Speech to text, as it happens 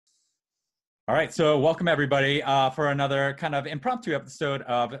All right, so welcome everybody for another kind of impromptu episode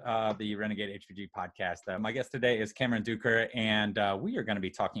of the Renegade HPG podcast. My guest today is Cameron Dueker, and we are going to be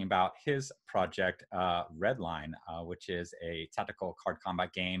talking about his project, REDLINE, which is a tactical card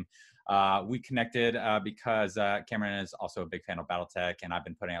combat game. We connected because Cameron is also a big fan of BattleTech, and I've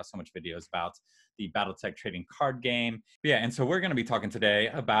been putting out so much videos about the BattleTech trading card game. Yeah, and so we're going to be talking today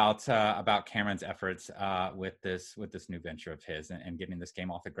about Cameron's efforts with this new venture of his and getting this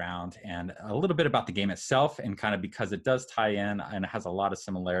game off the ground, and a little bit about the game itself, and kind of because it does tie in and it has a lot of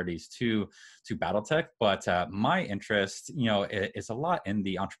similarities to BattleTech. But my interest, is a lot in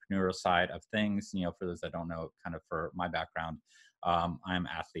the entrepreneurial side of things. For those that don't know, kind of for my background, I'm an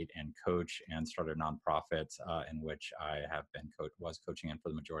athlete and coach, and started a nonprofit in which I have been was coaching in for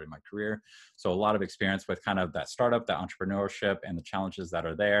the majority of my career. So a lot of experience with kind of that startup, that entrepreneurship, and the challenges that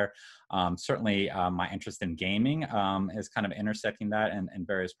are there. Certainly, my interest in gaming is kind of intersecting that and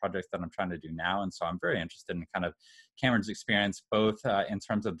various projects that I'm trying to do now. And so I'm very interested in kind of Cameron's experience, both in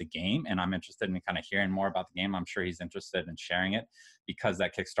terms of the game, and I'm interested in kind of hearing more about the game. I'm sure he's interested in sharing it because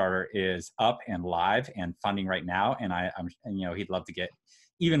that Kickstarter is up and live and funding right now. And I'm he'd love to get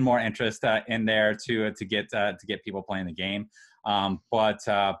even more interest in there to get people playing the game. But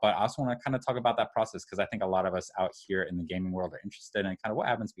I also want to kind of talk about that process, because I think a lot of us out here in the gaming world are interested in kind of what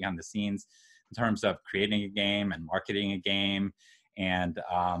happens behind the scenes in terms of creating a game and marketing a game, and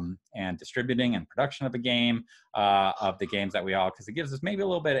distributing and production of a game, of the games that we all, because it gives us maybe a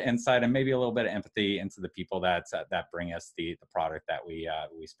little bit of insight and maybe a little bit of empathy into the people that bring us the product that we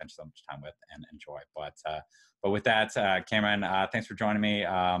spend so much time with and enjoy. But with that, Cameron, thanks for joining me.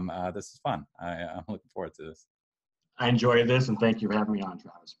 This is fun. I'm looking forward to this. I enjoy this, and thank you for having me on,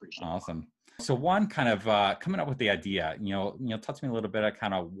 Travis. Appreciate it. Awesome. So one, kind of coming up with the idea, talk to me a little bit of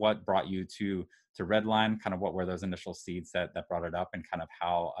kind of what brought you to REDLINE, kind of what were those initial seeds that brought it up, and kind of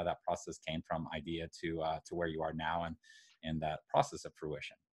how that process came from idea to where you are now, and that process of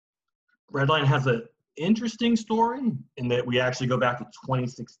fruition. REDLINE has an interesting story in that we actually go back to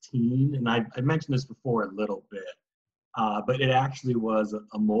 2016, and I mentioned this before a little bit, but it actually was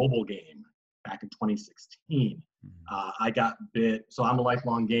a mobile game back in 2016. I got bit, so I'm a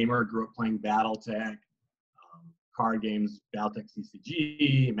lifelong gamer, grew up playing BattleTech, card games, BattleTech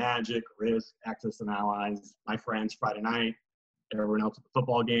CCG, Magic, Risk, Axis and Allies, my friends Friday night, everyone else at the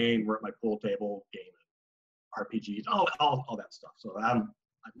football game, we're at my pool table, gaming, RPGs, all that stuff. So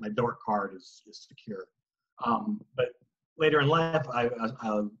my dork card is secure. But later in life, I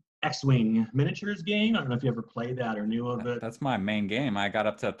X-Wing miniatures game. I don't know if you ever played that or knew of it. That's my main game. I got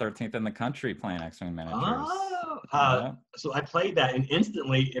up to 13th in the country playing X-Wing miniatures. So I played that, and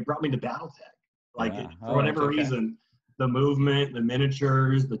instantly it brought me to BattleTech. For whatever reason, the movement, the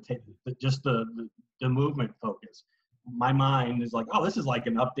miniatures, just the movement focus. My mind is like, oh, this is like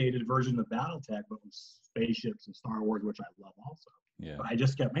an updated version of BattleTech, but with spaceships and Star Wars, which I love also. Yeah. But I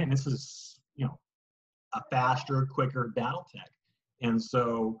just kept, man, this is a faster, quicker BattleTech. And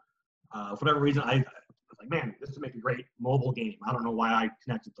so, for whatever reason, I was like, man, this would make a great mobile game. I don't know why I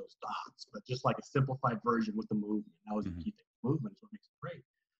connected those dots, but just like a simplified version with the movement. That was the key thing. Movement is what makes it great.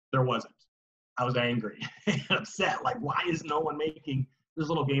 There wasn't. I was angry and upset. Like, why is no one making there's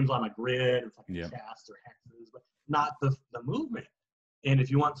little games on a grid? It's like chess or hexes, but not the movement. And if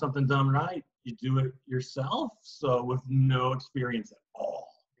you want something done right, you do it yourself. So with no experience at all,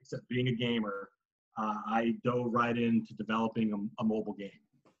 except being a gamer, I dove right into developing a mobile game.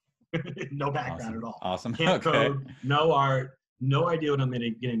 No background at all. Awesome. Can't code, no art, no idea what I'm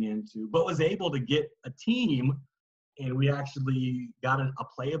getting into, but was able to get a team, and we actually got a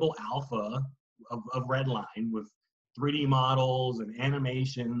playable alpha of REDLINE with 3D models and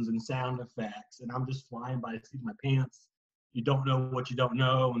animations and sound effects, and I'm just flying by the seat of my pants. You don't know what you don't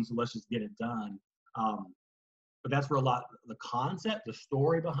know, and so let's just get it done. But that's where a lot of the concept, the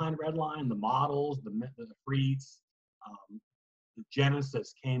story behind REDLINE, the models, the Efreets, the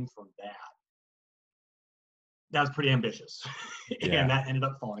genesis came from that. That was pretty ambitious, and that ended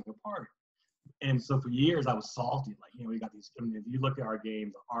up falling apart. And so for years I was salty, like, we got these, if you look at our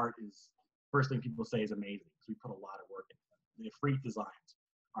games, the art is, first thing people say is amazing, because we put a lot of work into it. The Efreet designs,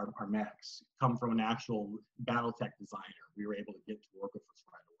 our mechs, come from an actual BattleTech designer. We were able to get to work with us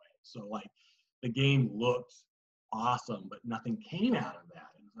right away. So like, the game looked awesome, but nothing came out of that.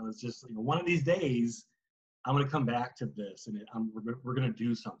 And so it's just, one of these days, I'm going to come back to this, and we're going to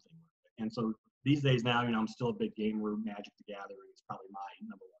do something with it. And so these days now, I'm still a big gamer. Magic the Gathering is probably my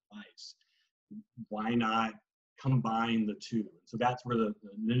number one vice. Why not combine the two? So that's where the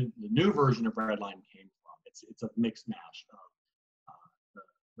new version of REDLINE came from. It's a mixed mash of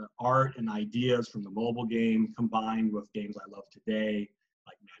the art and ideas from the mobile game combined with games I love today,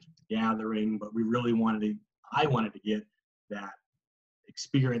 like Magic the Gathering, but I wanted to get that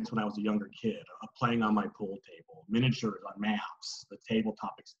experience when I was a younger kid, playing on my pool table, miniatures on maps, the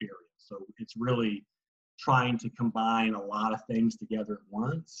tabletop experience. So it's really trying to combine a lot of things together at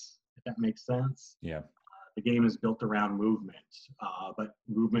once, if that makes sense. Yeah. The game is built around movement, but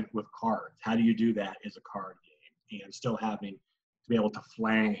movement with cards. How do you do that as a card game and still having to be able to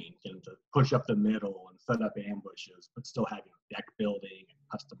flank and to push up the middle and set up ambushes, but still having deck building and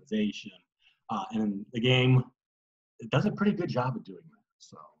customization. And the game, it does a pretty good job of doing that.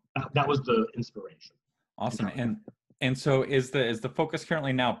 So that was the inspiration. Awesome. And so is the focus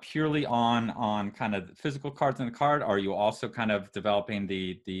currently now purely on kind of physical cards in the card, or are you also kind of developing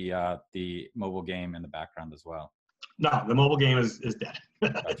the mobile game in the background as well? No, the mobile game is dead.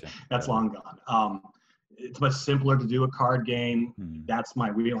 Gotcha. That's long gone. It's much simpler to do a card game. Hmm. That's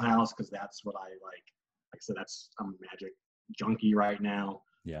my wheelhouse because that's what I like. Like I said, I'm a Magic junkie right now.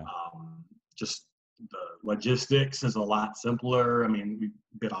 Yeah. Just the logistics is a lot simpler. I mean, we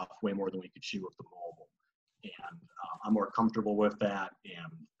bit off way more than we could chew with the mobile, and I'm more comfortable with that,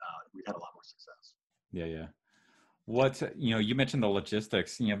 and we've had a lot more success. Yeah. What, you mentioned the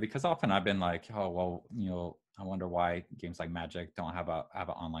logistics, because often I've been like, oh, well, I wonder why games like Magic don't have an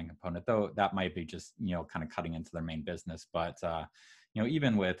online component, though that might be just, kind of cutting into their main business. But,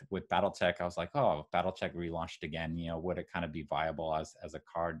 even with BattleTech, I was like, oh, if BattleTech relaunched again, would it kind of be viable as a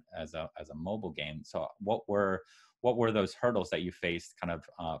card, as a mobile game? So what were those hurdles that you faced kind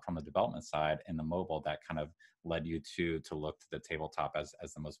of from the development side in the mobile that kind of led you to look to the tabletop as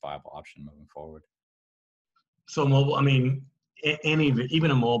the most viable option moving forward? So mobile, I mean,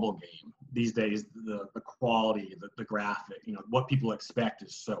 even a mobile game these days, the quality, the graphic, what people expect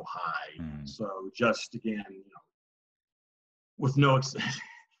is so high. So just again, with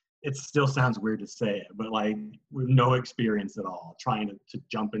it still sounds weird to say it, but like with no experience at all, trying to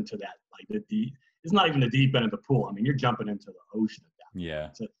jump into that, like it's not even the deep end of the pool. I mean, you're jumping into the ocean at that point. Yeah.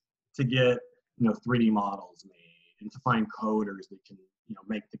 To get 3D models made and to find coders that can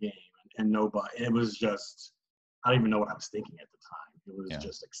make the game and nobody. It was just, I don't even know what I was thinking at the time. It was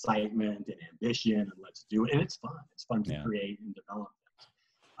just excitement and ambition and let's do it. And it's fun. It's fun to create and develop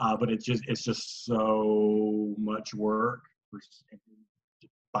things. But it's just so much work for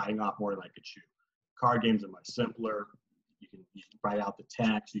biting off more than I could chew. Card games are much simpler. You can write out the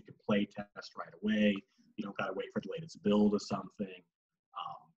text. You can play test right away. You don't got to wait for the latest build of something.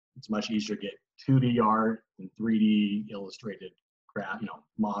 It's much easier to get 2D art and 3D illustrated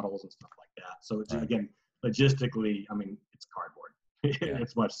models and stuff like that. So it's again, logistically, I mean, it's cardboard.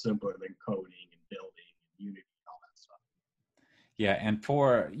 It's much simpler than coding and building and Unity and all that stuff. Yeah, and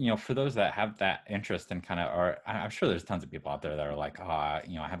for those that have that interest and kind of I'm sure there's tons of people out there that are like, I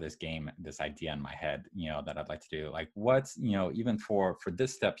have this game, this idea in my head, that I'd like to do. Like, what's even for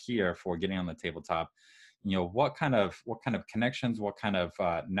this step here for getting on the tabletop, what kind of connections, what kind of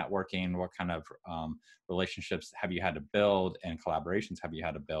networking, what kind of relationships have you had to build and collaborations have you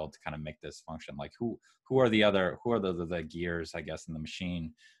had to build to kind of make this function? Like who are the gears, I guess, in the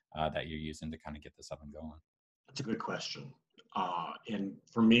machine that you're using to kind of get this up and going? That's a good question. And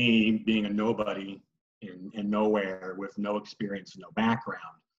for me, being a nobody in nowhere with no experience, no background,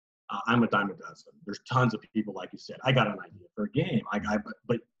 I'm a dime a dozen. There's tons of people, like you said, I got an idea for a game,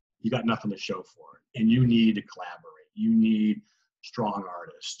 but you got nothing to show for it. And you need to collaborate. You need strong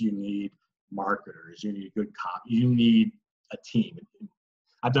artists. You need marketers. You need good cop. You need a team.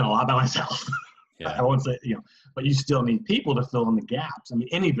 I've done a lot by myself. Yeah. I won't say, but you still need people to fill in the gaps. I mean,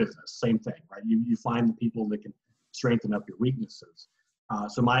 any business, same thing, right? You find the people that can strengthen up your weaknesses.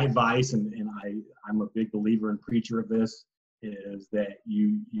 So my advice, and I'm a big believer and preacher of this, is that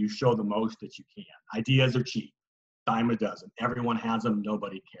you show the most that you can. Ideas are cheap. Dime a dozen. Everyone has them.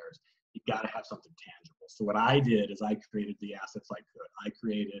 Nobody cares. You got to have something tangible. So what I did is I created the assets I could. I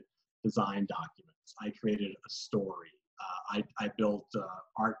created design documents. I created a story. I built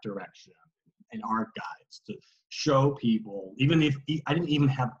art direction and art guides to show people, even if I didn't even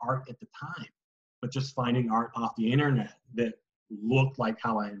have art at the time, but just finding art off the internet that looked like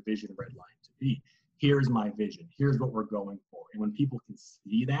how I envisioned REDLINE to be. Here's my vision. Here's what we're going for. And when people can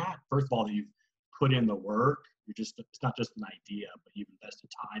see that, first of all, that you've put in the work, it's not just an idea, but you've invested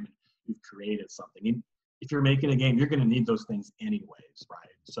time and you've created something. And if you're making a game, you're going to need those things anyways, right?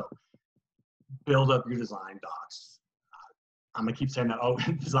 So build up your design docs. I'm going to keep saying that,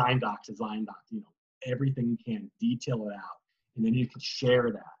 design docs. Everything you can, detail it out. And then you can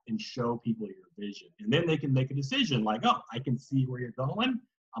share that and show people your vision. And then they can make a decision like, I can see where you're going.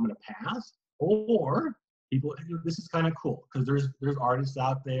 I'm going to pass. Or people, this is kind of cool because there's artists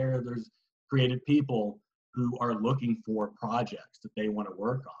out there, there's creative people who are looking for projects that they want to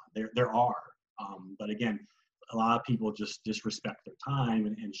work on. There are, but again, a lot of people just disrespect their time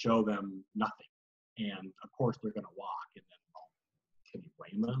and show them nothing. And of course they're going to walk, and then, well, can you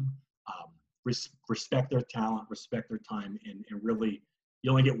blame them? Respect their talent, respect their time, and really, you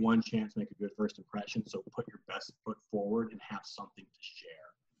only get one chance to make a good first impression. So put your best foot forward and have something to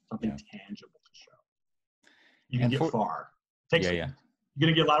share, something tangible to show. You can get far. You're going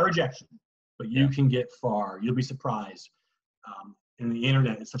to get a lot of rejection, but you can get far. You'll be surprised. And the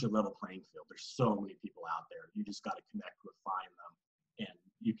internet is such a level playing field. There's so many people out there. You just got to connect with, find them, and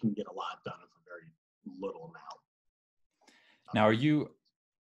you can get a lot done for very little amount. Now,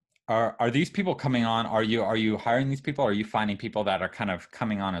 are these people coming on? Are you hiring these people? Or are you finding people that are kind of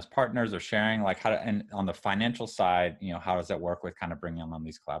coming on as partners or sharing? Like and on the financial side, how does that work with kind of bringing on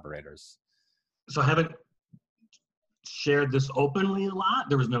these collaborators? So I haven't shared this openly a lot.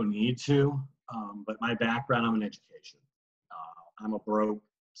 There was no need to, but my background, I'm in education. I'm a broke,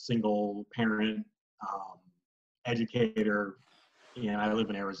 single parent, educator, and I live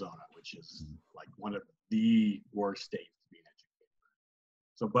in Arizona, which is like one of the worst states to be an educator.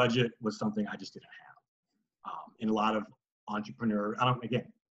 So budget was something I just didn't have. And a lot of entrepreneurs,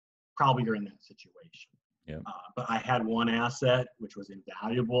 probably you're in that situation. Yeah. But I had one asset, which was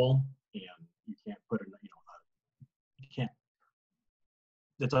invaluable, and you can't put it, you can't,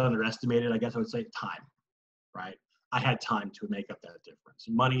 that's underestimated, I guess I would say, time, right? I had time to make up that difference.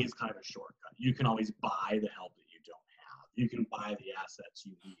 Money is kind of a shortcut. You can always buy the help that you don't have. You can buy the assets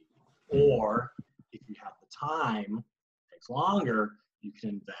you need. Or if you have the time, it takes longer, you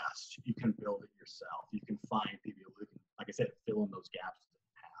can invest. You can build it yourself. You can find people who can, like I said, fill in those gaps that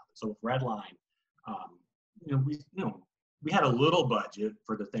you have. So with REDLINE, we had a little budget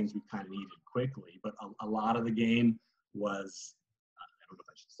for the things we kind of needed quickly, but a lot of the game was, I don't know if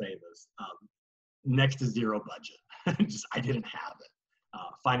I should say this, next to zero budget. I didn't have it.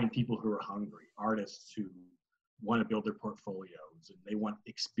 Finding people who are hungry, artists who want to build their portfolios and they want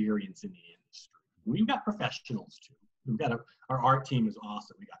experience in the industry. We've got professionals too. Our art team is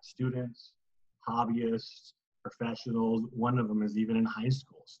awesome. We got students, hobbyists, professionals. One of them is even in high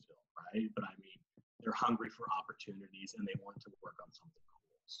school still, right? But I mean, they're hungry for opportunities and they want to work on something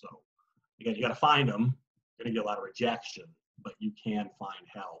cool. So again, you got to find them. You're going to get a lot of rejection, but you can find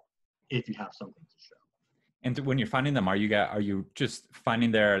help if you have something to show. And when you're finding them, are you just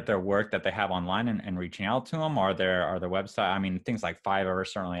finding their work that they have online and reaching out to them? Are there website? I mean, things like Fiverr are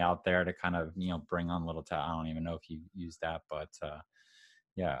certainly out there to kind of bring on little talent. I don't even know if you use that, but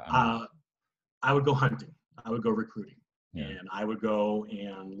I would go hunting. I would go recruiting, and I would go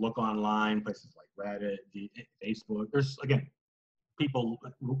and look online, places like Reddit, Facebook. There's people.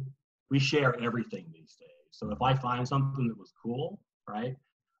 We share everything these days. So if I find something that was cool, right?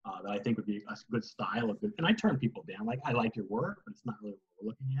 That I think would be a good style and I turn people down. Like, I like your work, but it's not really what we're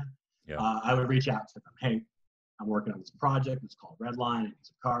looking at. Yeah. I would reach out to them. Hey, I'm working on this project. It's called REDLINE. It's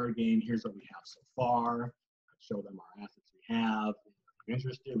a card game. Here's what we have so far. I show them our assets we have. If you're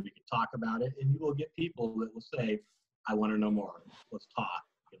interested, we can talk about it. And you will get people that will say, I want to know more. Let's talk.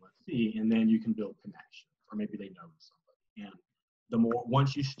 Okay, let's see. And then you can build connections, or maybe they know somebody. And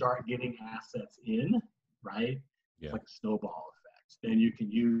once you start getting assets in, right? Yeah. It's like a snowball effect. Then you can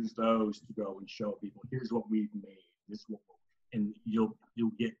use those to go and show people, here's what we've made. This will, and you'll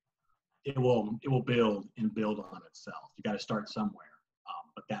get, it will build and build on itself. You got to start somewhere,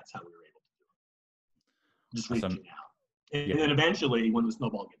 but that's how we were able to do it. Just reaching out, and then eventually, when the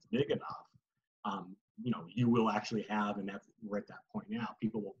snowball gets big enough, you will actually have, and we're at that point now.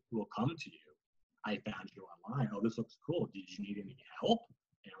 People will come to you. I found you online. Oh, this looks cool. Did you need any help?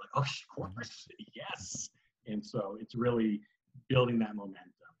 And you're like, oh, of course, yes. And so it's really building that momentum,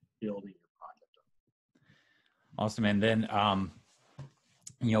 building your project up. Awesome. And then,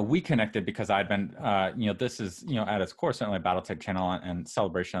 we connected because I'd been, this is, at its core, certainly a BattleTech channel and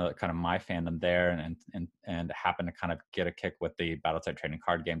celebration of kind of my fandom there and happened to kind of get a kick with the BattleTech trading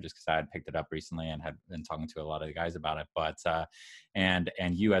card game just because I had picked it up recently and had been talking to a lot of the guys about it. But, and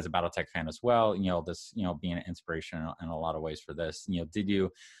you as a BattleTech fan as well, this, being an inspiration in a lot of ways for this, did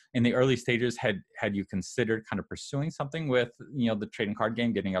you, in the early stages, had you considered kind of pursuing something with, the trading card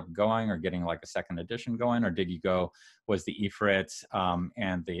game, getting up and going or getting like a second edition going, or did you go, was the Efreet,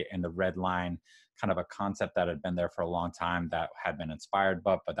 and the REDLINE kind of a concept that had been there for a long time that had been inspired,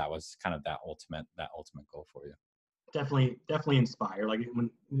 but that was kind of that ultimate goal for you? Definitely inspired. Like when,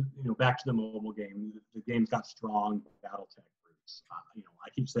 back to the mobile game, the game's got strong BattleTech roots. I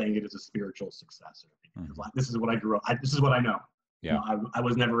keep saying it is a spiritual successor because this is what I grew up. This is what I know. Yeah. I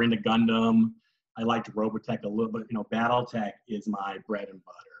was never into Gundam. I liked Robotech a little bit. BattleTech is my bread and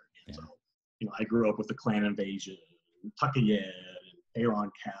butter. And so I grew up with the Clan Invasion, Takayed, and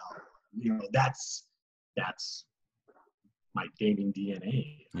Aaron Cal. That's my gaming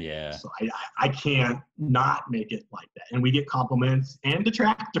DNA. Yeah. So I can't not make it like that. And we get compliments and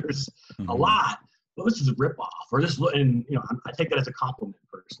detractors a lot. Well, this is a ripoff, or this, and I take that as a compliment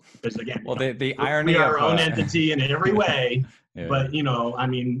personally, because again, well, the irony we are of our own entity in every way. Yeah. But you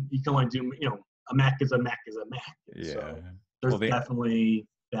can only do a Mac is a Mac is a Mac. Yeah. So there's definitely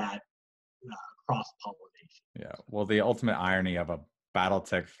that cross pollination. Yeah. Well, the ultimate irony of a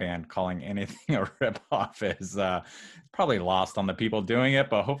BattleTech fan calling anything a ripoff is probably lost on the people doing it,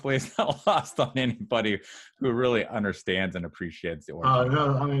 but hopefully it's not lost on anybody who really understands and appreciates the origin.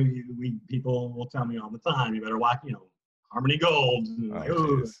 No, I mean, people will tell me all the time, you better watch, Harmony Gold.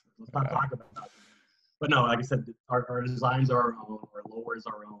 Let's not talk about it. But no, like I said, our designs are our own, our lore is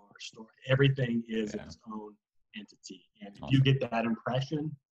our own, our story, everything is its own entity. And if you get that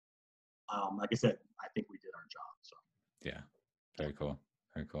impression, like I said, I think we did our job. So yeah. Very cool.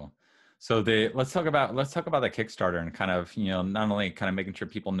 Very cool. So let's talk about the Kickstarter and kind of, not only kind of making sure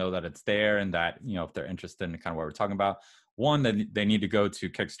people know that it's there and that, if they're interested in kind of what we're talking about, one, that they need to go to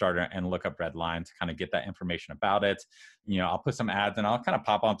Kickstarter and look up REDLINE to kind of get that information about it. I'll put some ads and I'll kind of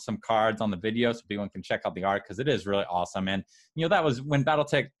pop up some cards on the video so people can check out the art, because it is really awesome. And, that was when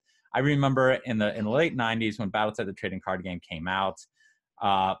BattleTech, I remember in the late 90s when BattleTech, the trading card game, came out,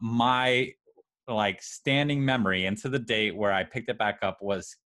 my standing memory into the date where I picked it back up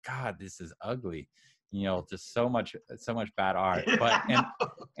was, God, this is ugly. Just so much bad art. But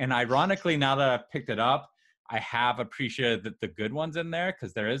and ironically, now that I've picked it up, I have appreciated the good ones in there,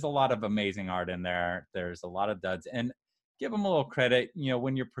 because there is a lot of amazing art in there. There's a lot of duds, and give them a little credit.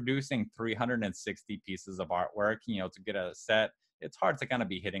 When you're producing 360 pieces of artwork, to get a set, it's hard to kind of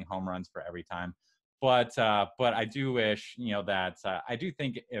be hitting home runs for every time. But I do wish, that I do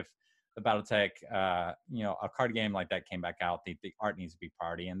think if the BattleTech, a card game like that came back out, the art needs to be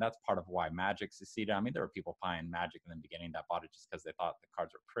priority, and that's part of why Magic succeeded. I mean, there were people buying Magic in the beginning that bought it just because they thought the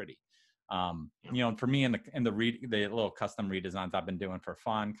cards were pretty. And for me, the little custom redesigns I've been doing for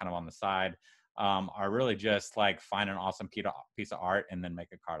fun, kind of on the side, are really just like find an awesome piece of art and then make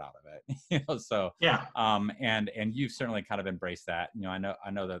a card out of it. So yeah. And you've certainly kind of embraced that. I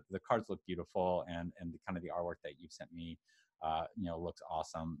know that the cards look beautiful, and kind of the artwork that you've sent me, looks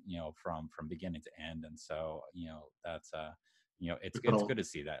awesome, from beginning to end. And so, that's, it's good to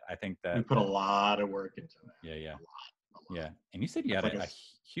see that. I think that we put a lot of work into that. Yeah. A lot. Yeah. And you said you had a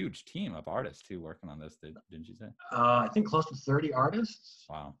huge team of artists too working on this, didn't you say? I think close to 30 artists.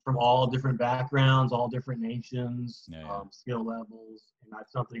 Wow. From all different backgrounds, all different nations, Yeah. Skill levels. And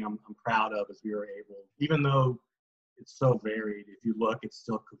that's something I'm proud of, as we were able, even though it's so varied, if you look, it's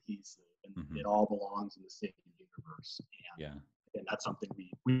still cohesive, and it all belongs in the same universe. And that's something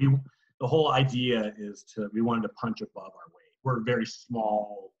the whole idea is we wanted to punch above our weight. We're a very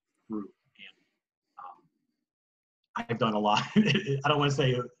small group, and I've done a lot. I don't want to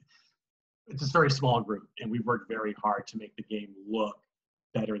say it's a very small group, and we've worked very hard to make the game look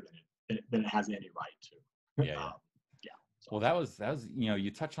better than it has any right to. Yeah. Well, that was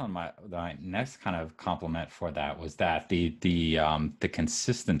you touched on my next kind of compliment for that, was that the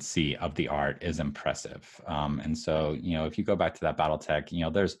consistency of the art is impressive. And so, if you go back to that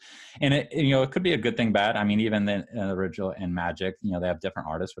BattleTech, there's, and it could be a good thing, bad. I mean, even in the original and Magic, they have different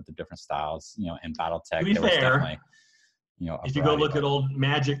artists with the different styles. In BattleTech, there was definitely, if you go look at old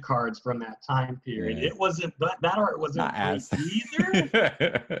Magic cards from that time period, it wasn't that art wasn't great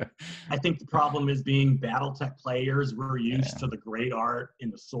either. I think the problem is being BattleTech players. We're used to the great art in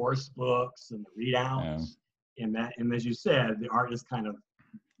the source books and the readouts, and as you said, the art is kind of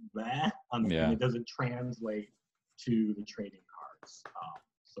that. And it doesn't translate to the trading cards.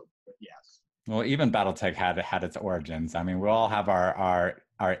 But yes. Well, even BattleTech had its origins. I mean, we all have our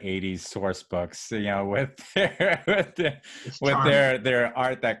 80s source books, with their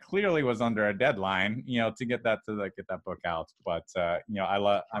art that clearly was under a deadline, to get that book out. But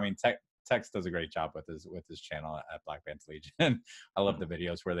Tex does a great job with his channel at Black Pants Legion. I love the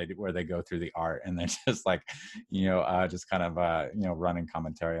videos where they go through the art and then just just kind of running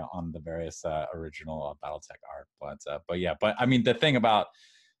commentary on the various original BattleTech art. But I mean, the thing about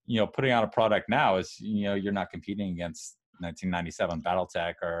putting out a product now is, you're not competing against 1997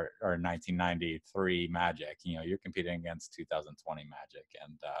 BattleTech or 1993 Magic. You're competing against 2020 Magic,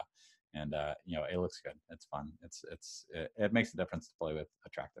 and it looks good. It's fun. It makes a difference to play with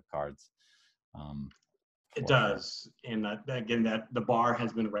attractive cards. It does, and again, that the bar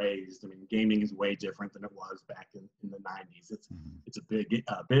has been raised. I mean, gaming is way different than it was back in the 90s. It's a big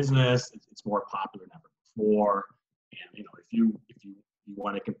business. It's more popular than ever before, and if you You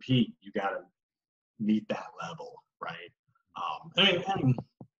want to compete, you got to meet that level, right? I mean,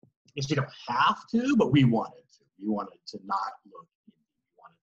 I guess you don't have to, but we wanted to. We wanted to not look indie. We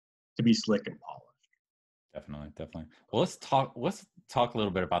wanted to be slick and polished. Definitely. Well, let's talk a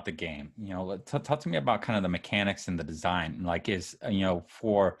little bit about the game. Talk to me about kind of the mechanics and the design. Like,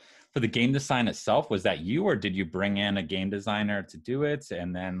 for the game design itself, was that you, or did you bring in a game designer to do it?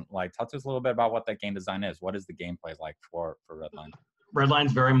 And then, like, talk to us a little bit about what that game design is. What is the gameplay like for REDLINE?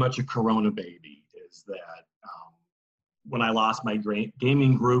 REDLINE's very much a Corona baby. Is that when I lost my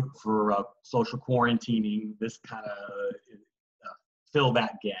gaming group for social quarantining, this kind of filled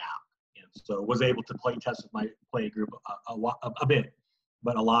that gap. So was able to play test with my play group a bit,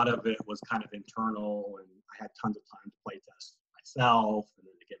 but a lot of it was kind of internal, and I had tons of time to play test myself and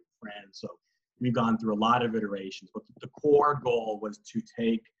then to get friends. So we've gone through a lot of iterations, but the core goal was to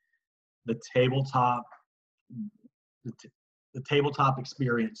take the tabletop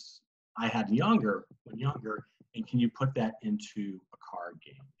experience I had when younger, and can you put that into a card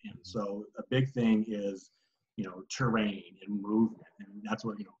game? And so a big thing is, terrain and movement, and that's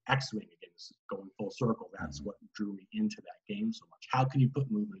what, X-Wing, again, is going full circle. That's what drew me into that game so much. How can you put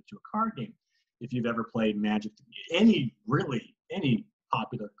movement into a card game? If you've ever played Magic, any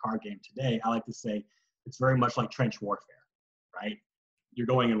popular card game today, I like to say it's very much like trench warfare, right? You're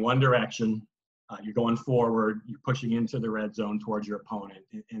going in one direction, you're going forward, you're pushing into the red zone towards your opponent,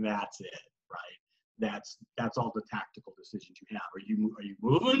 and that's it, right? That's all the tactical decisions you have. Are you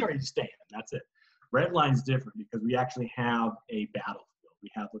moving, or are you staying? That's it. REDLINE's different because we actually have a battlefield.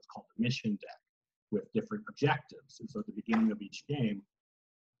 We have what's called a mission deck with different objectives. And so at the beginning of each game,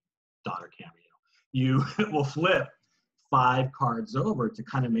 daughter cameo, you will flip 5 cards over to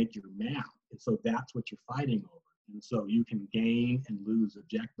kind of make your map. And so that's what you're fighting over. And so you can gain and lose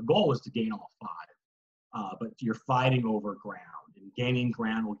objectives. The goal is to gain all 5, but you're fighting over ground. And gaining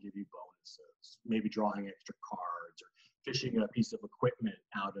ground will give you bonuses, maybe drawing extra cards or fishing a piece of equipment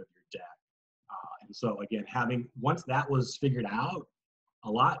out of your deck. And so again, once that was figured out,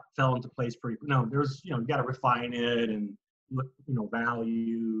 a lot fell into place pretty. There's you got to refine it and look,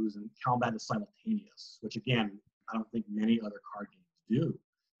 values, and combat is simultaneous, which again, I don't think many other card games do.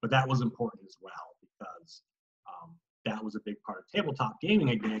 But that was important as well, because that was a big part of tabletop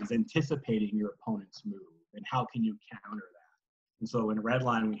gaming. Again, is anticipating your opponent's move and how can you counter that. And so in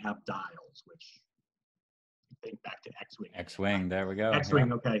REDLINE we have dials, which, think back to X-Wing. X-Wing, there we go. X-Wing,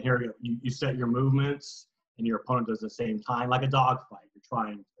 yeah. Okay, here we go. You set your movements, and your opponent does the same time, like a dogfight. You're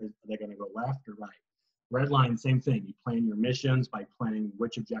trying, are they going to go left or right? REDLINE, same thing. You plan your missions by planning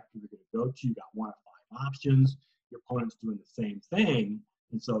which objective you're going to go to. You got 1 of 5 options. Your opponent's doing the same thing.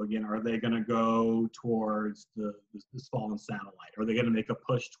 And so again, are they going to go towards this fallen satellite? Are they going to make a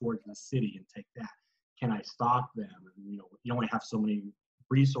push towards the city and take that? Can I stop them? And you only have so many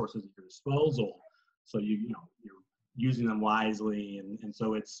resources at your disposal. So you're using them wisely, and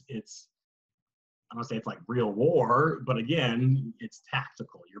so it's I don't say it's like real war, but again, it's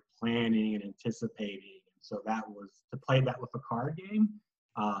tactical. You're planning and anticipating. So that was to play that with a card game.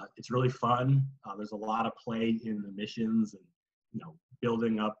 It's really fun. There's a lot of play in the missions, and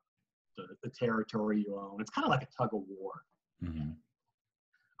building up the territory you own. It's kind of like a tug of war. Mm-hmm.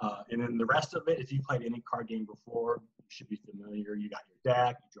 And then the rest of it, if you played any card game before, you should be familiar. You got your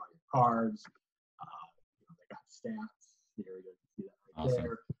deck, you draw your cards. They got stats. There you see that right awesome.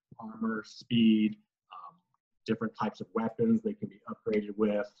 There. Armor, speed, different types of weapons they can be upgraded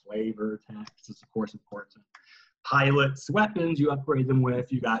with. Flavor, text is of course important. Pilots, weapons you upgrade them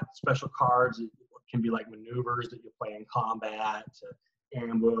with. You got special cards. It can be like maneuvers that you play in combat, to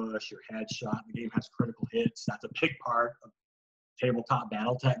ambush, your headshot. The game has critical hits. That's a big part of tabletop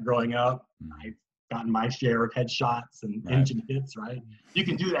BattleTech growing up. I've gotten my share of headshots and engine hits, right? You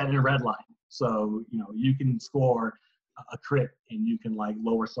can do that in a REDLINE. So, you can score a crit and you can like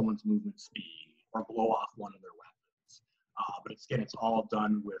lower someone's movement speed or blow off one of their weapons. But it's all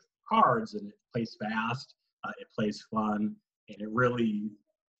done with cards, and it plays fast, it plays fun, and it really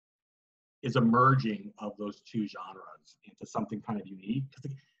is a merging of those two genres into something kind of unique.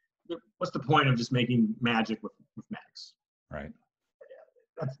 What's the point of just making Magic with mechs? Right.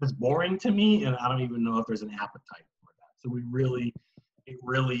 That's boring to me, and I don't even know if there's an appetite for that. So it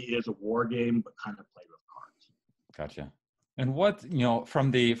really is a war game, but kind of played with cards. Gotcha. And what,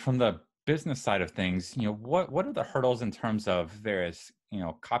 from the business side of things, what are the hurdles in terms of various,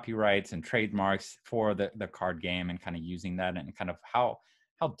 copyrights and trademarks for the card game, and kind of using that, and kind of how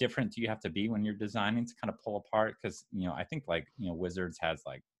different do you have to be when you're designing to kind of pull apart? Because, I think Wizards has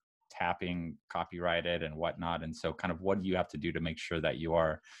like tapping copyrighted and whatnot. And so kind of what do you have to do to make sure that you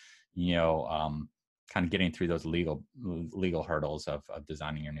are, kind of getting through those legal hurdles of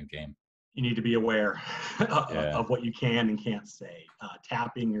designing your new game? You need to be aware of what you can and can't say.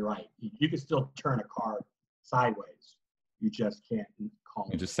 Tapping, you're right. You can still turn a card sideways. You just can't call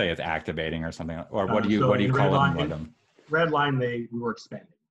it. You just say it's activating or something, or what do you call it? REDLINE, we were expending.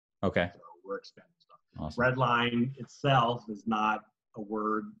 Okay. So we're expending stuff. Awesome. REDLINE itself is not a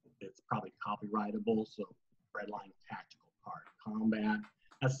word that's probably copyrightable. So REDLINE tactical card combat.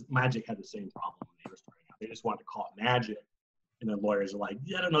 Magic had the same problem when they were starting out. They just wanted to call it Magic, and the lawyers are like,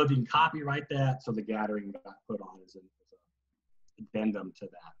 yeah, I don't know if you can copyright that. So the Gathering got put on as an addendum to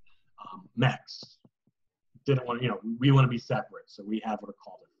that. Mechs didn't want, we want to be separate, so we have what are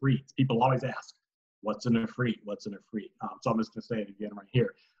called Efreets. People always ask, what's an Efreet? What's an Efreet? So I'm just going to say it again right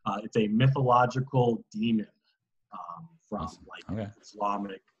here. It's a mythological demon from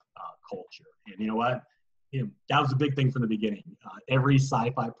Islamic culture. And you know what? That was a big thing from the beginning. Every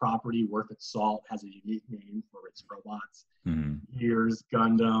sci-fi property worth its salt has a unique name for its robots. Gears,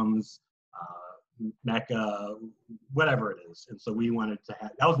 Gundams, Mecha, whatever it is. And so we wanted to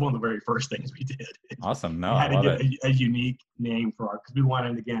have, that was one of the very first things we did. Awesome. No, we had I to love get a unique name for because we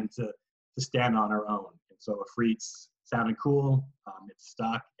wanted, again, to stand on our own. And so Efreets sounded cool. It's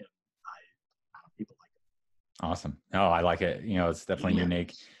stuck, and people like it. Awesome. No, I like it. It's definitely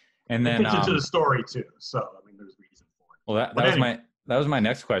unique. And then it fits into the story too. So I mean, there's reason for it. Well, that was my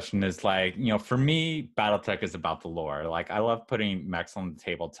next question. Is like, for me, BattleTech is about the lore. Like, I love putting mechs on the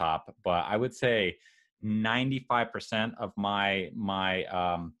tabletop, but I would say 95% of my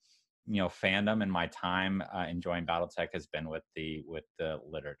fandom and my time enjoying BattleTech has been with the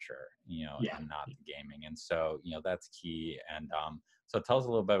literature, and not the gaming. And so, that's key. And so tell us a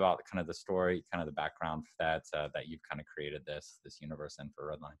little bit about kind of the story, kind of the background that you've kind of created this universe in for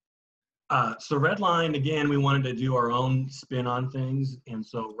REDLINE. So REDLINE, again, we wanted to do our own spin on things. And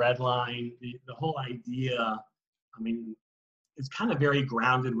so REDLINE, the whole idea, I mean, it's kind of very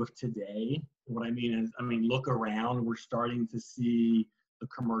grounded with today. What I mean is, look around, we're starting to see the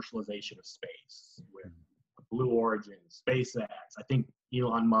commercialization of space with Blue Origin, SpaceX. I think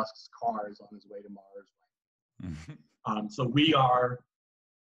Elon Musk's car is on his way to Mars. So we are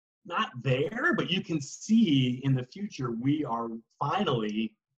not there, but you can see in the future, we are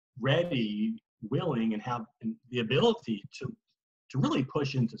finally ready, willing, and have the ability to really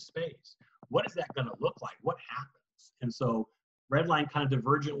push into space. What is that going to look like? What happens? And so REDLINE kind of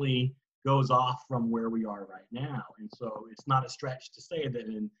divergently goes off from where we are right now. And so it's not a stretch to say that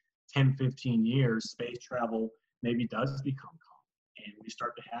in 10, 15 years, space travel maybe does become common. And we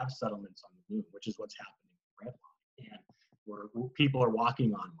start to have settlements on the moon, which is what's happening with REDLINE. And people are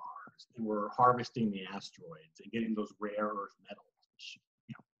walking on Mars, and we're harvesting the asteroids and getting those rare earth metals, which,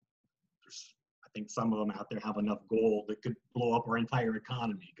 I think some of them out there have enough gold that could blow up our entire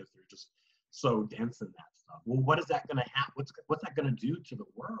economy because they're just so dense in that stuff. Well, what is that going to happen? What's that going to do to the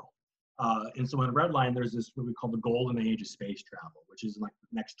world? And so in REDLINE, there's this what we call the golden age of space travel, which is like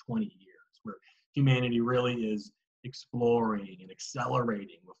the next 20 years, where humanity really is exploring and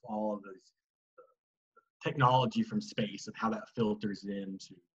accelerating with all of this technology from space and how that filters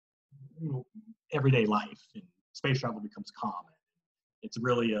into everyday life, and space travel becomes common. It's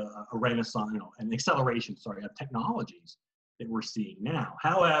really a renaissance, an acceleration, of technologies that we're seeing now.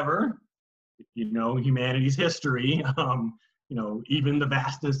 However, humanity's history, even the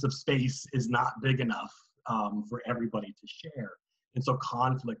vastness of space is not big enough for everybody to share. And so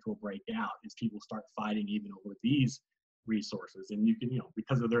conflict will break out as people start fighting even over these resources. And you can,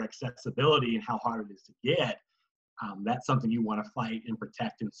 because of their accessibility and how hard it is to get, that's something you want to fight and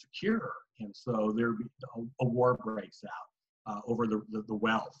protect and secure. And so a war breaks out over the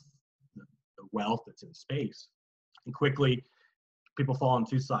wealth that's in space. And quickly, people fall on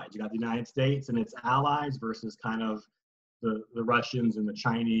two sides. You got the United States and its allies versus kind of the Russians and the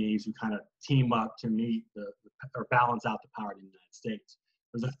Chinese, who kind of team up to meet or balance out the power of the United States.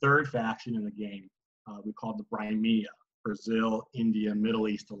 There's a third faction in the game we call the Crimea, Brazil, India, Middle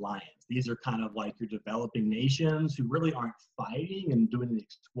East alliance. These are kind of like your developing nations who really aren't fighting and doing the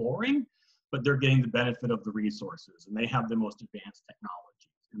exploring, but they're getting the benefit of the resources, and they have the most advanced technologies.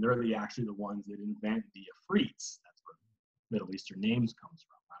 And they're actually the ones that invent the Efreets. That's where Middle Eastern names comes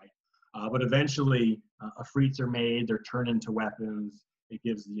from, right? But eventually, Efreets are made, they're turned into weapons. It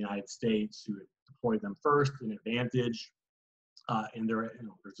gives the United States, who deploy them first, an advantage. And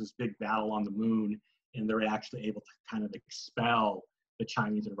there's this big battle on the moon, and they're actually able to kind of expel the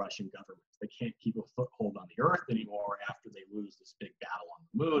Chinese and Russian governments. They can't keep a foothold on the Earth anymore after they lose this big battle on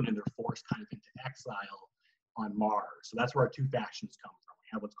the moon, and they're forced kind of into exile on Mars. So that's where our two factions come from. We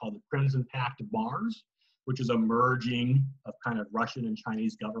have what's called the Crimson Pact of Mars, which is a merging of kind of Russian and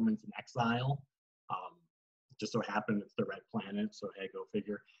Chinese governments in exile Just so happened it's the red planet, so hey, go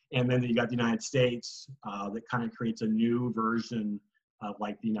figure. And then you got the United States that kind of creates a new version of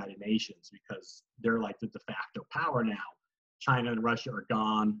like the United Nations, because they're like the de facto power now. China and Russia are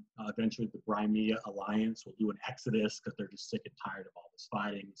gone. Eventually the Crimea Alliance will do an exodus because they're just sick and tired of all this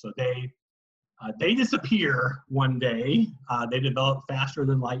fighting. So they disappear one day. They develop faster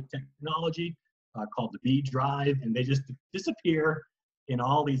than light technology called the V drive, and they just disappear in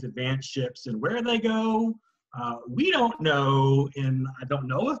all these advanced ships. And where they go, we don't know. And I don't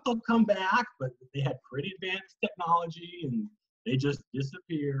know if they'll come back, but they had pretty advanced technology and they just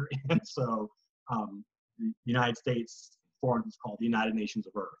disappear. And so the United States formed what's called the United Nations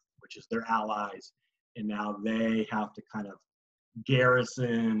of Earth, which is their allies. And now they have to kind of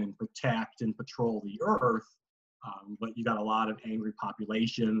garrison and protect and patrol the Earth. But you got a lot of angry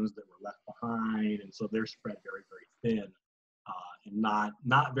populations that were left behind. And so they're spread very, very thin and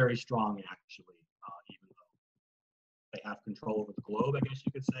not very strong, actually, even though they have control over the globe, I guess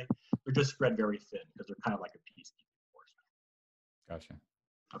you could say. They're just spread very thin because they're kind of like a peacekeeping force. Gotcha.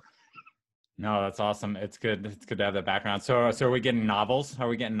 Okay. No, that's awesome. It's good. It's good to have that background. So are we getting novels? Are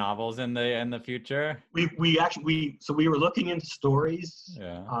we getting novels in the future? We actually we were looking into stories.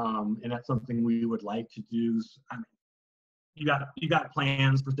 Yeah. And that's something we would like to do. I mean, you got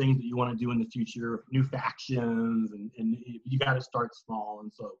plans for things that you want to do in the future, new factions, and you got to start small.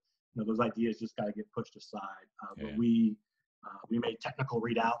 And so those ideas just got to get pushed aside. But we made technical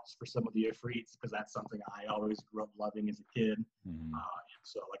readouts for some of the Efreets because that's something I always grew up loving as a kid. Mm-hmm. And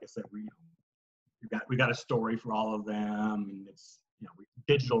so, like I said, we got a story for all of them, and it's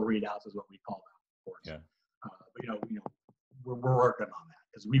digital readouts is what we call them, of course. Yeah. But we're working on that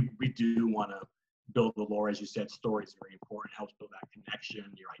because we do want to build the lore. As you said, story is very important. It helps build that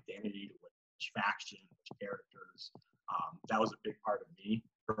connection, your identity to which faction, which characters. That was a big part of me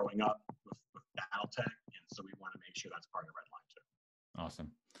growing up with BattleTech, and so we want to make sure that's part of Redline too.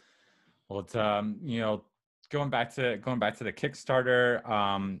 Awesome. Well, it's going back to the Kickstarter.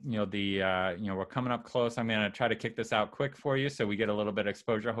 We're coming up close. I'm going to try to kick this out quick for you so we get a little bit of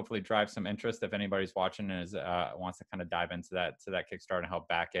exposure. Hopefully, drive some interest if anybody's watching and wants to kind of dive into that Kickstarter and help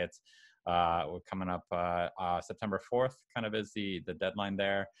back it. We're coming up September 4th. Kind of is the deadline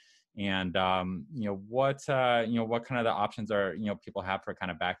there. And what kind of the options are people have for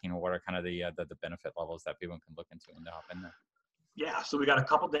kind of backing, or what are kind of the benefit levels that people can look into and hop in there? Yeah, so we got a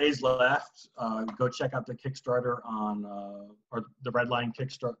couple days left. Go check out the Kickstarter on or the Redline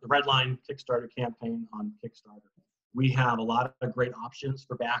Kickstarter campaign on Kickstarter. We have a lot of great options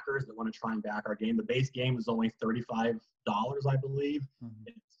for backers that want to try and back our game. The base game is only $35, I believe. Mm-hmm.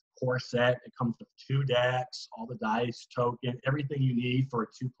 It's a core set. It comes with 2 decks, all the dice, token, everything you need for a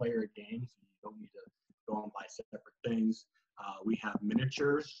 2-player game. So you don't need to go and buy separate things. We have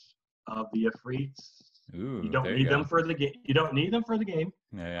miniatures of the Efreets. Ooh, you don't need them for the game. You don't need them for the game.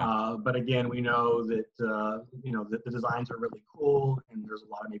 Yeah. But again, we know that that the designs are really cool, and there's a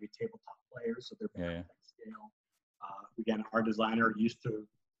lot of maybe tabletop players, so they're scale. Again, our designer used to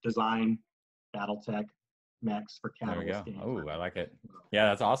design BattleTech mechs for Catalyst games. Oh, I like it. Yeah,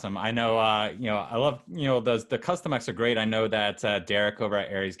 that's awesome. I know. I love the custom mechs are great. I know that Derek over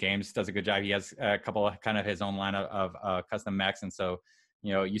at Aries Games does a good job. He has a couple of kind of his own line of custom mechs, and so.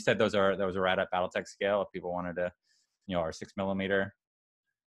 You said those are right at BattleTech scale. If people wanted to, our 6mm,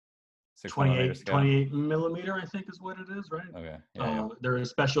 28 millimeter, I think is what it is, right? Okay. Yeah. They're a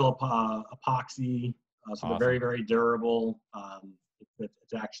special epoxy, so awesome. They're very, very durable.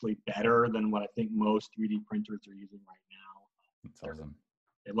 It's actually better than what I think most 3D printers are using right now. That's awesome.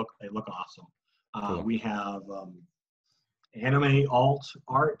 They look awesome. Cool. We have anime alt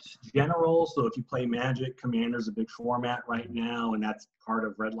art general. So if you play Magic, Commander's a big format right now, and that's part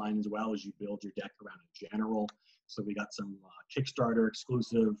of Redline as well, as you build your deck around a general. So we got some Kickstarter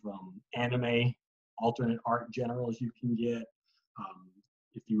exclusive anime alternate art generals you can get.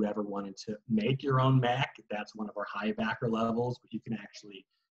 If you ever wanted to make your own mech, that's one of our high backer levels, but you can actually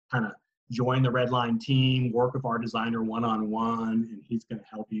kind of join the Redline team, work with our designer one-on-one, and he's going to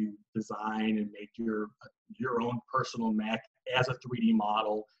help you design and make your own personal mech as a 3D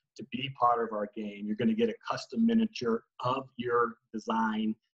model to be part of our game. You're going to get a custom miniature of your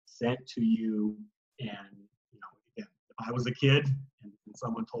design sent to you. And, again, if I was a kid and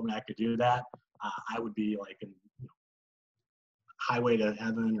someone told me I could do that, I would be like in Highway to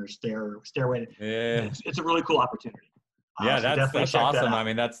Heaven or Stairway. Yeah. It's a really cool opportunity. Yeah, so that's awesome. I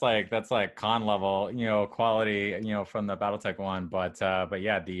mean, that's like con level, quality, from the BattleTech one. But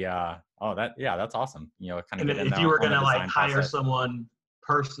yeah, that's awesome. Kind of. And if you were going to like hire someone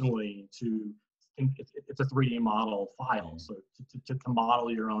personally it's a 3D model file. So to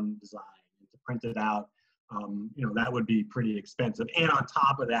model your own design and to print it out. You know, that would be pretty expensive. And on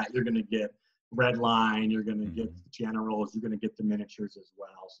top of that, you're going to get REDLINE, you're going to get the generals, you're going to get the miniatures as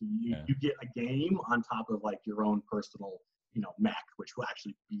well. So you get a game on top of like your own personal, you know, mech, which will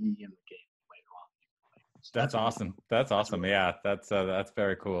actually be in the game later on. So that's awesome. That's awesome. Really that's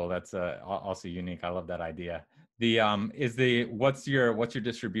very cool. That's also unique. I love that idea. What's your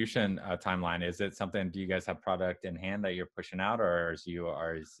distribution timeline? Is it something, do you guys have product in hand that you're pushing out, or is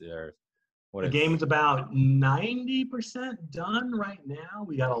there? The game's about 90% done right now.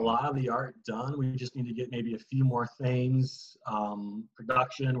 We got a lot of the art done. We just need to get maybe a few more things.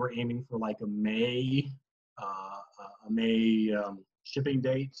 Production, we're aiming for like a May shipping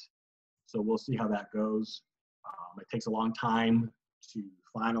date. So we'll see how that goes. It takes a long time to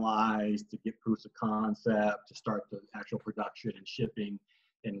finalize, to get proofs of concept, to start the actual production and shipping.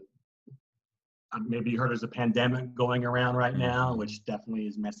 And maybe you heard there's a pandemic going around right now, which definitely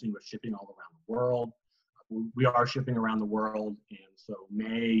is messing with shipping all around the world. We are shipping around the world, and so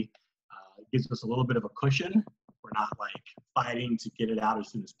May gives us a little bit of a cushion. We're not like fighting to get it out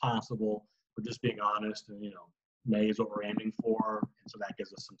as soon as possible. We're just being honest, and you know, May is what we're aiming for, and so that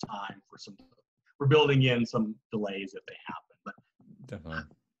gives us some time for we're building in some delays if they happen, but definitely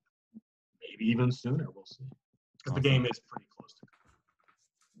maybe even sooner. We'll see, because the game is pretty close to.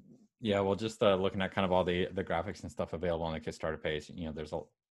 Yeah, well, just looking at kind of all the graphics and stuff available on the Kickstarter page, you know, there's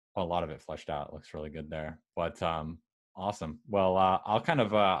a lot of it fleshed out. It looks really good there. But awesome. Well, I'll kind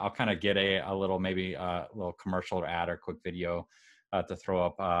of get a little, maybe a little commercial or ad or quick video to throw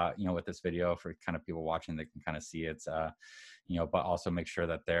up, you know, with this video for kind of people watching that can kind of see it, you know, but also make sure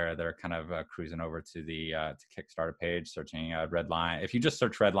that they're kind of cruising over to the to Kickstarter page, searching REDLINE. If you just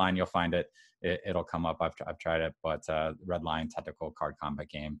search REDLINE, you'll find it. It'll come up. I've tried it, but REDLINE Tactical Card Combat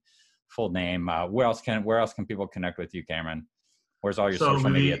Game. Full name. Where else can people connect with you, Cameron? Where's all your social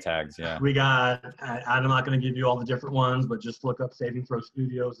media tags? Yeah, we got. I'm not going to give you all the different ones, but just look up Saving Throw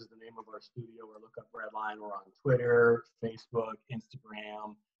Studios is the name of our studio, or look up REDLINE. We're on Twitter, Facebook,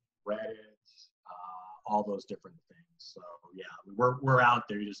 Instagram, Reddit, all those different things. So yeah, we're out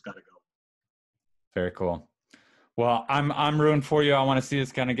there. You just got to go. Very cool. Well, I'm rooting for you. I want to see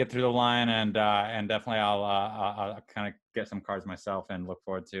this kind of get through the line, and definitely I'll kind of get some cards myself, and look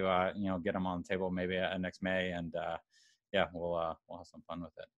forward to you know, get them on the table maybe next May, and yeah, we'll have some fun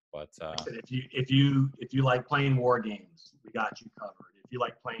with it. But if you like playing war games, we got you covered. If you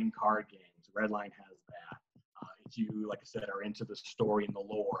like playing card games, REDLINE has that. If you, like I said, are into the story and the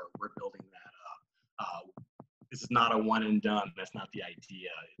lore, we're building that up. This is not a one and done. That's not the idea.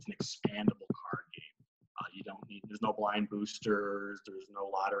 It's an expandable card game. There's no blind boosters, there's no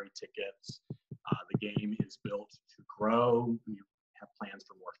lottery tickets. The game is built to grow. We have plans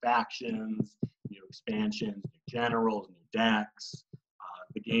for more factions, new expansions, new generals, new decks.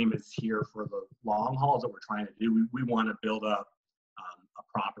 The game is here for the long hauls that we're trying to do. We want to build up a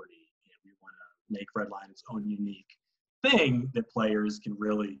property, and we want to make REDLINE its own unique thing that players can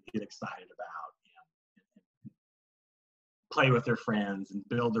really get excited about. Play with their friends and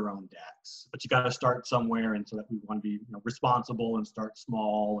build their own decks, but you got to start somewhere, and so that we want to be, you know, responsible and start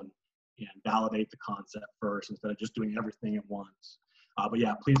small and validate the concept first instead of just doing everything at once. But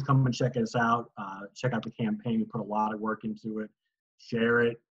yeah, please come and check us out. Check out the campaign. We put a lot of work into it. Share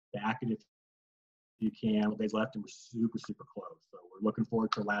it, back it if you can. Days left, and we're super close. So we're looking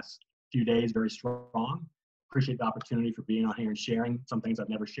forward to the last few days. Very strong. Appreciate the opportunity for being on here and sharing some things I've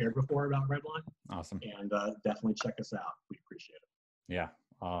never shared before about REDLINE. Awesome. And definitely check us out. We appreciate it. Yeah.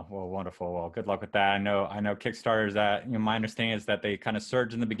 Well, wonderful. Well, good luck with that. I know Kickstarters, that, you know, my understanding is that they kind of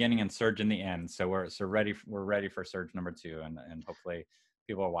surge in the beginning and surge in the end. So we're ready for surge number 2, and hopefully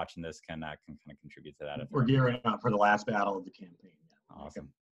people are watching this can kind of contribute to that. We're gearing up for the last battle of the campaign. Yeah. Awesome.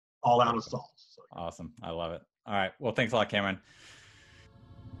 All out assault. So. Awesome. I love it. All right. Well, thanks a lot, Cameron.